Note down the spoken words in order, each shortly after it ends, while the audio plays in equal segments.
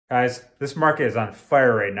Guys, this market is on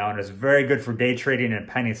fire right now and it's very good for day trading and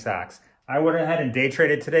penny stocks. I went ahead and day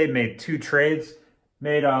traded today, made 2 trades.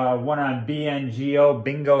 Made one on BNGO,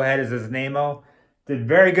 Bingo Head is his name-o. Did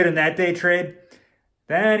very good in that day trade.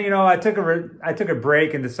 Then, I took a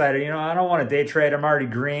break and decided, I don't want to day trade. I'm already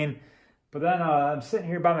green. But then I'm sitting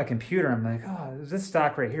here by my computer. I'm like, oh, this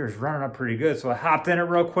stock right here is running up pretty good. So I hopped in it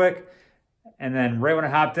real quick. And then right when I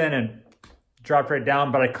hopped in, it dropped right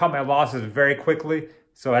down. But I cut my losses very quickly.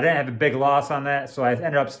 So I didn't have a big loss on that. So I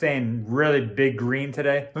ended up staying really big green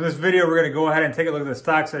today. In this video, we're going to go ahead and take a look at the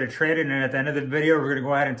stocks that I traded. And at the end of the video, we're going to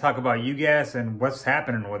go ahead and talk about UGAZ and what's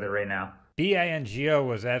happening with it right now. BNGO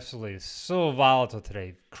was absolutely so volatile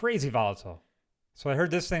today. Crazy volatile. So I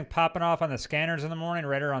heard this thing popping off on the scanners in the morning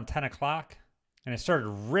right around 10 o'clock. And it started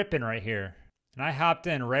ripping right here. And I hopped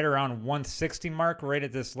in right around 160 mark right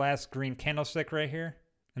at this last green candlestick right here.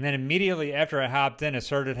 And then immediately after I hopped in, it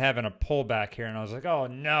started having a pullback here. And I was like, oh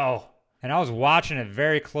no. And I was watching it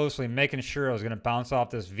very closely, making sure I was going to bounce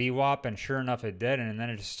off this VWAP. And sure enough, it did. And then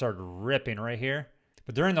it just started ripping right here.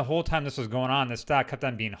 But during the whole time this was going on, this stock kept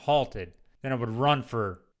on being halted. Then it would run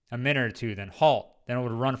for a minute or two, then halt. Then it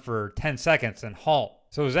would run for 10 seconds, then halt.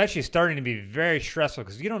 So it was actually starting to be very stressful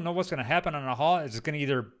because you don't know what's going to happen on a halt. It's going to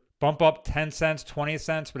either bump up 10 cents, 20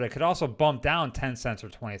 cents, but it could also bump down 10 cents or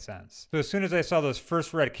 20 cents. So as soon as I saw this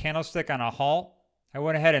first red candlestick on a halt, I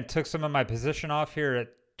went ahead and took some of my position off here at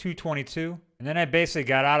 222. And then I basically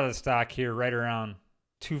got out of the stock here right around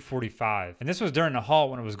 245. And this was during the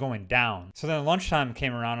halt when it was going down. So then lunchtime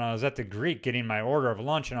came around and I was at the Greek getting my order of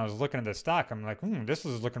lunch and I was looking at the stock. I'm like, this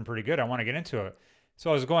is looking pretty good. I want to get into it. So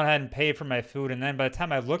I was going ahead and pay for my food. And then by the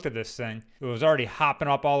time I looked at this thing, it was already hopping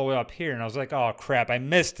up all the way up here. And I was like, oh crap, I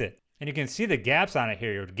missed it. And you can see the gaps on it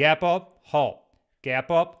here. It would gap up, halt, gap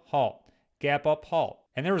up, halt, gap up, halt.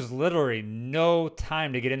 And there was literally no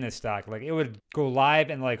time to get in this stock. Like it would go live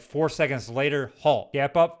and like 4 seconds later, halt,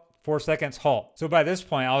 gap up, 4 seconds, halt. So by this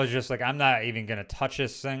point, I was just like, I'm not even going to touch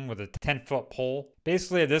this thing with a 10-foot pole.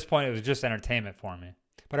 Basically, at this point, it was just entertainment for me.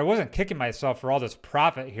 But I wasn't kicking myself for all this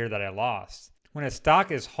profit here that I lost. When a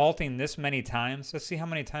stock is halting this many times, let's see how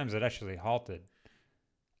many times it actually halted.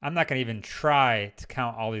 I'm not going to even try to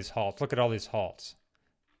count all these halts. Look at all these halts.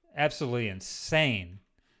 Absolutely insane.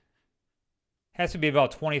 Has to be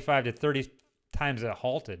about 25 to 30 times it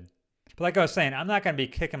halted. But like I was saying, I'm not going to be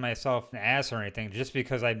kicking myself in the ass or anything just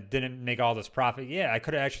because I didn't make all this profit. Yeah, I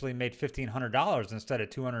could have actually made $1,500 instead of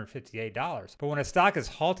 $258. But when a stock is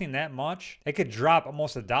halting that much, it could drop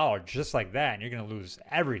almost $1 just like that, and you're going to lose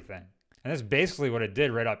everything. And that's basically what it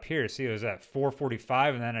did right up here. See, it was at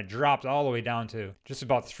 445, and then it dropped all the way down to just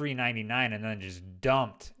about 399, and then just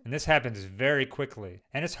dumped. And this happens very quickly.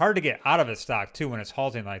 And it's hard to get out of a stock, too, when it's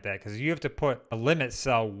halting like that, because you have to put a limit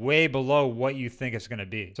sell way below what you think it's going to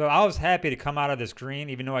be. So I was happy to come out of this green,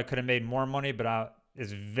 even though I could have made more money, but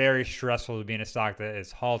it's very stressful to be in a stock that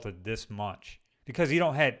is halted this much, because you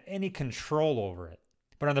don't have any control over it.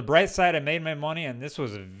 But on the bright side, I made my money, and this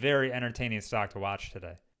was a very entertaining stock to watch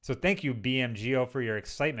today. So thank you, BNGO, for your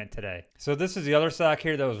excitement today. So this is the other stock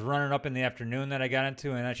here that was running up in the afternoon that I got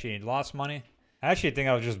into and actually lost money. I actually think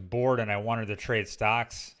I was just bored and I wanted to trade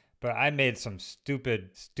stocks, but I made some stupid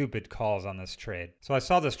calls on this trade. So I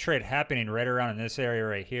saw this trade happening right around in this area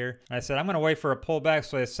right here. And I said, I'm going to wait for a pullback.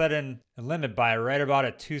 So I set in a limit buy right about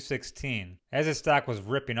at 216 as the stock was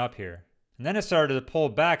ripping up here. And then it started to pull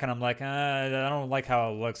back, and I'm like, I don't like how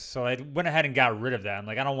it looks. So I went ahead and got rid of that. I'm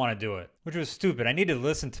like, I don't want to do it, which was stupid. I need to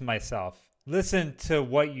listen to myself. Listen to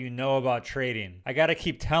what you know about trading. I got to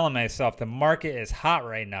keep telling myself the market is hot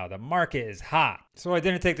right now. The market is hot. So I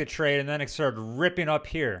didn't take the trade, and then it started ripping up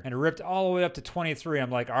here, and it ripped all the way up to 23. I'm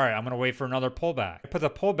like, all right, I'm going to wait for another pullback. I put the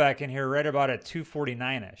pullback in here right about at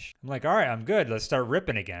 249-ish. I'm like, all right, I'm good. Let's start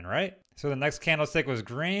ripping again, right? So the next candlestick was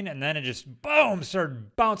green, and then it just, boom,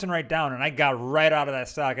 started bouncing right down, and I got right out of that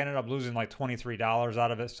stock. I ended up losing like $23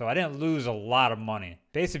 out of it, so I didn't lose a lot of money,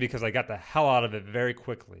 basically because I got the hell out of it very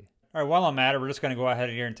quickly. All right, while I'm at it, we're just going to go ahead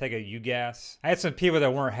here and take a UGAZ. I had some people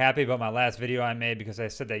that weren't happy about my last video I made because I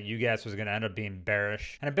said that UGAZ was going to end up being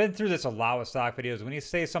bearish. And I've been through this a lot with stock videos. When you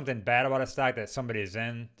say something bad about a stock that somebody is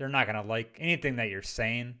in, they're not going to like anything that you're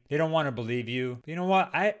saying. They don't want to believe you. But you know what?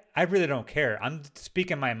 I really don't care. I'm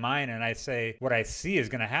speaking my mind and I say what I see is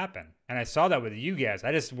going to happen. And I saw that with UGAZ.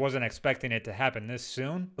 I just wasn't expecting it to happen this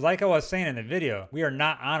soon. But like I was saying in the video, we are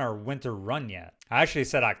not on our winter run yet. I actually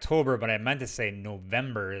said October, but I meant to say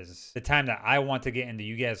November is the time that I want to get into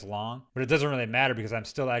UGAZ long. But it doesn't really matter because I'm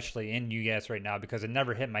still actually in UGAZ right now because it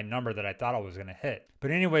never hit my number that I thought I was going to hit.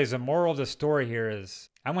 But anyways, the moral of the story here is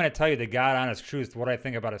I'm going to tell you the God honest truth, what I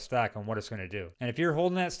think about a stock and what it's going to do. And if you're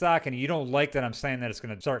holding that stock and you don't like that I'm saying that it's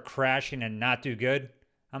going to start crashing and not do good,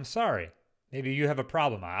 I'm sorry. Maybe you have a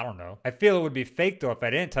problem. I don't know. I feel it would be fake though if I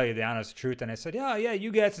didn't tell you the honest truth and I said, yeah,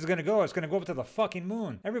 UGAZ is going to go. It's going to go up to the fucking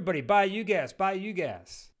moon. Everybody buy UGAZ, buy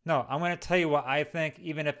UGAZ. No, I'm going to tell you what I think,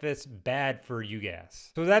 even if it's bad for UGAZ.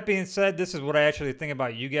 So that being said, this is what I actually think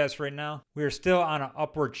about UGAZ right now. We are still on an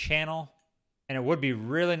upward channel, and it would be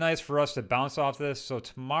really nice for us to bounce off this. So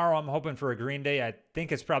tomorrow I'm hoping for a green day. I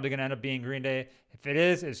think it's probably going to end up being green day. If it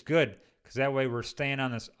is, it's good, because that way we're staying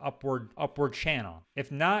on this upward channel.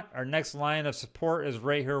 If not, our next line of support is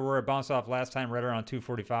right here where it bounced off last time, right around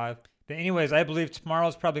 245. But anyways, I believe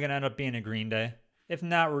tomorrow's probably going to end up being a green day. If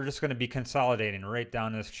not, we're just going to be consolidating right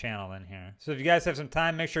down this channel in here. So if you guys have some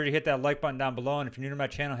time, make sure to hit that like button down below. And if you're new to my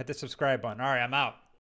channel, hit the subscribe button. All right, I'm out.